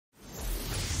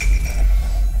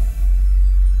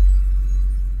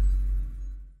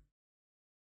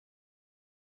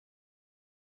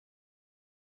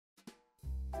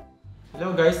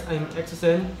Hello guys, I'm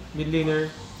Exosen, mid laner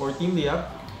for Team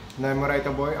Liyab. Na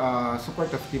Moraytaboy,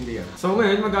 support of Team Liyab. So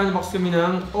ngayon mag-unbox kami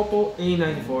ng Oppo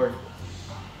A94.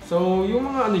 So yung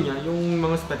mga ano niya, yung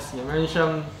mga specs niya, meron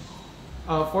siyang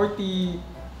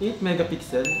 48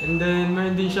 megapixel and then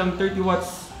meron din siyang 30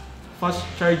 watts fast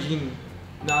charging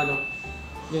na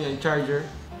yun, charger.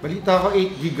 Balita ko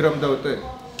 8 GB RAM daw to eh.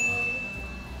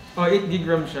 8 GB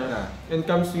RAM siya. Yeah. And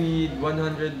comes with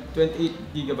 128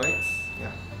 gigabytes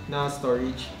na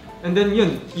storage. And then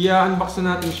yun, i-unbox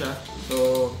na natin siya.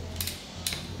 So,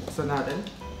 buksan natin.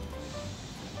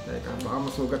 Teka, baka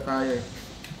masugat tayo eh.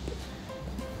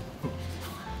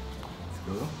 Let's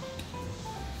go.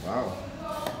 Wow.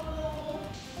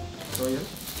 So yun.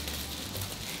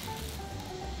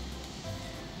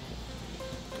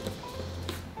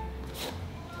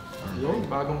 Yun,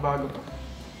 bagong-bago pa.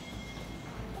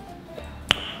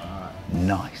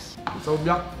 Nice. So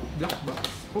black box.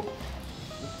 Oh.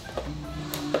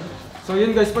 So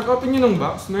yun guys, pag open nyo ng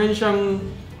box, meron siyang,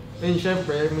 ayun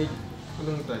syempre, may,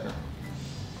 teka.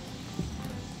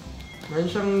 Meron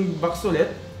siyang box ulit.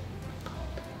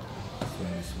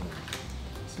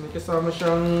 So may kasama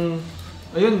siyang,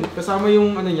 ayun, kasama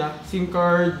yung niya, SIM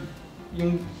card,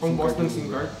 yung pang-box ng SIM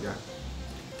card. Yeah.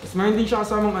 Tapos meron din siya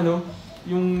kasamang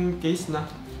yung case na.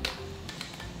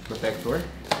 Protector.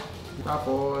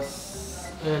 Tapos,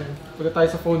 ayun, pagka tayo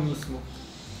sa phone mismo.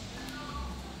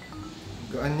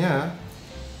 Gaan niya.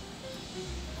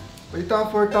 Ito ang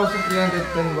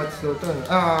 4,310 watts daw to.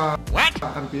 What?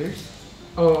 Amperes?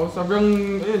 Oo, sobrang,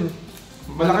 ayun,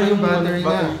 malaki yung battery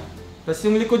niya. Tapos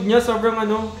yung likod niya, sobrang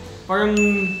parang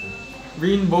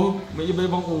rainbow, may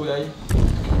iba-ibang kulay.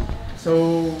 So,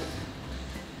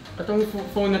 itong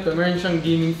phone na to, meron siyang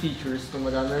gaming features.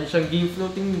 Kumbaga, meron siyang game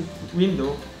floating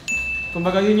window.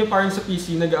 Kumbaga, yun yung parang sa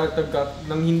PC, nag-a-tag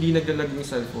nang hindi naglalag yung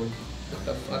cellphone.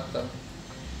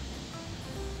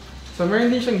 So,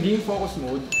 meron din siyang game focus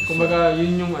mode. Kumbaga,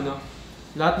 yun yung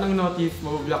lahat ng notif,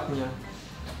 mabablock niya.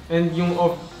 And yung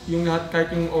lahat,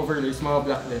 kahit yung overlays,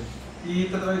 mabablock din.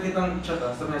 Itatry kitang chat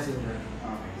sa messenger.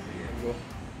 Okay, sige. Go.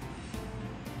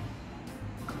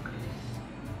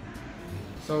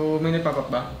 So, may nagpapap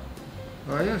ba?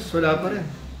 Ayos, wala pa rin.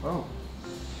 Wow.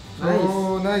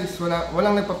 So, nice.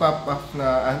 Walang nagpapap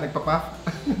na, nagpapap?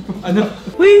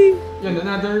 Whee! Yun,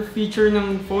 another feature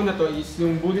ng phone na to is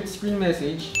yung bullet screen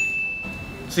message.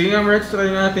 Sige nga, Mertz,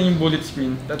 try natin yung bullet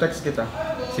screen. Tatext kita.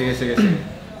 Sige.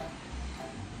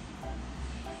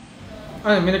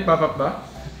 May nagpapap ba?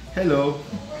 Hello.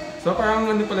 So, parang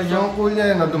pala So, ang cool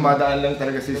niya yun, dumadaan lang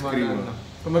talaga sa screen mo.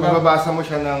 Mababasa mo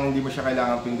siya nang hindi mo siya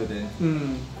kailangan pindutin.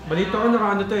 Balito ko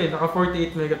naka naka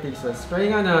 48 megapixels.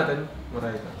 Try nga natin.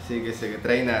 Maray ka. Sige,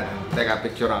 try natin. Teka,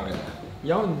 picturean kita.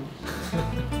 Yawn!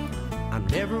 I'm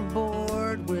never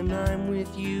bored when I'm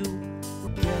with you.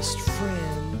 We're best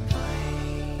friend.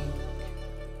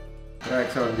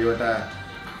 Exo, di ba tayo?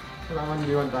 Kailangan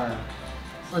diwan tayo.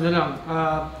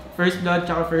 First blood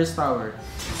tsaka first tower.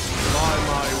 By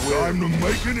my will, time to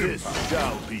make it. This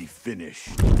shall be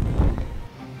finished.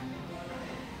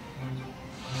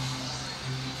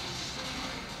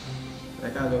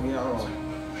 Teka, lumi ako.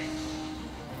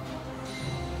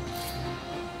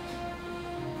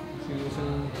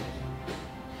 Sinusan...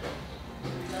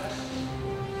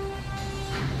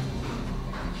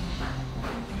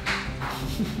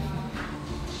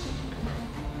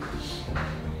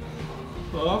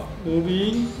 Off,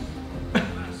 moving.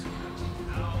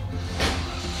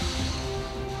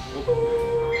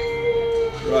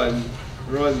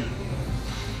 Run.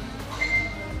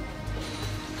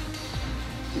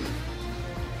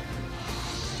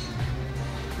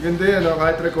 Ganda yan,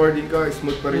 kahit recording ka,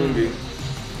 smooth pa rin yung game.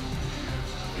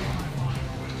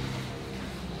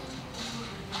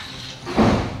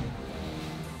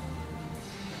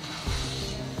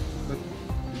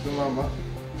 Ito mama.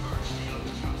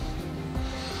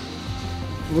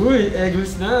 Uy,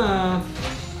 egos na!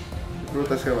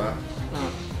 Prutas ka ba?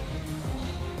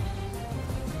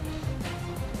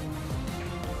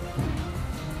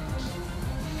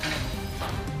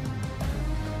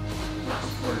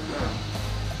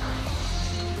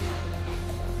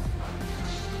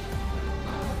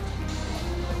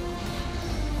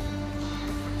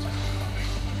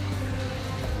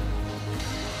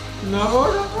 Nako!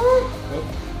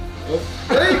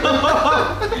 Hey!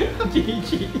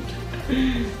 GG.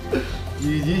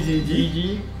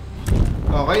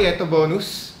 Okay, ito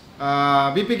bonus.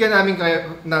 Bibigyan namin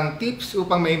kayo ng tips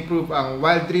upang ma-improve ang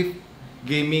Wild Rift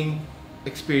gaming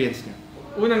experience niyo.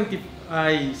 Unang tip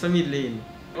ay sa mid lane.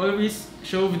 Always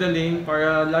shove the lane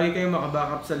para lagi kayong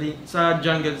makabackup sa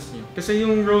jungles niyo. Kasi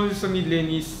yung role sa mid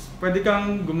lane is pwede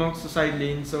kang gumawak sa side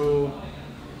lane. So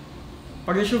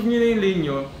pag na-shove nyo na yung lane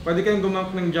nyo, pwede kayong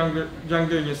gumamit ng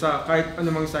jungler nyo sa kahit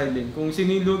anumang side lane. Kung sino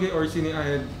yung lugi or sino yung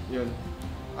ahead, yun.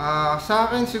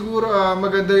 Sa akin siguro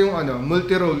maganda yung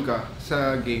multi-role ka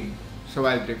sa game, sa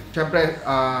Wild Rift. Siyempre,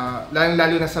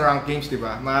 lalo na sa rank games, di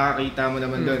ba? Makakita mo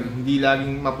naman doon, hindi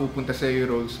laging mapupunta sa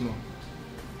yung roles mo.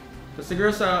 So,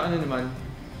 siguro sa naman,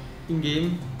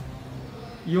 in-game,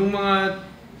 yung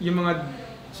mga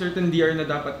certain DR na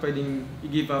dapat pwedeng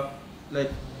i-give up,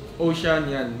 like Ocean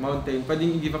yan, Mountain,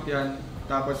 pwedeng i-give up yan.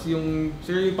 Tapos yung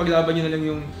paglaban nyo na lang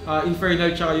yung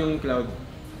Infernal tsaka yung Cloud.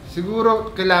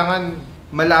 Siguro kailangan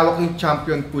malawak yung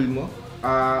champion pool mo.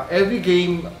 Every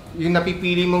game, yung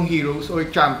napipili mong heroes or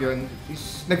champion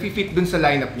is nagfi-fit dun sa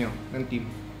lineup nyo ng team.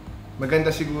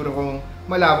 Maganda siguro kung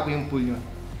malawak yung pool nyo.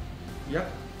 Yep.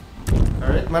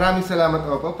 Alright, maraming salamat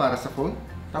Oppo para sa phone.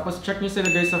 Tapos check nyo sila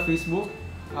guys sa Facebook,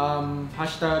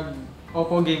 hashtag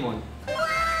Oppo Game On.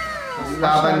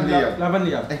 Laban Liyab. Laban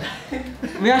Liyab.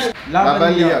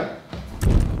 Laban Liyab.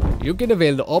 You can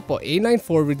avail the Oppo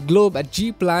A94 with Globe at G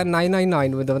Plan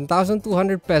 999 with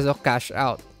 1,200 peso cash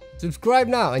out. Subscribe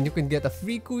now and you can get a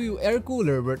free Kuyu air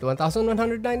cooler worth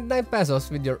 1,199 pesos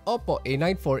with your Oppo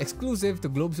A94 exclusive to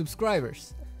Globe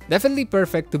subscribers. Definitely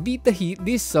perfect to beat the heat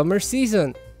this summer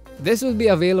season. This will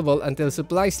be available until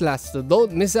supplies last, so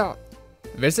don't miss out.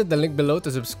 Visit the link below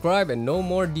to subscribe and know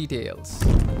more details.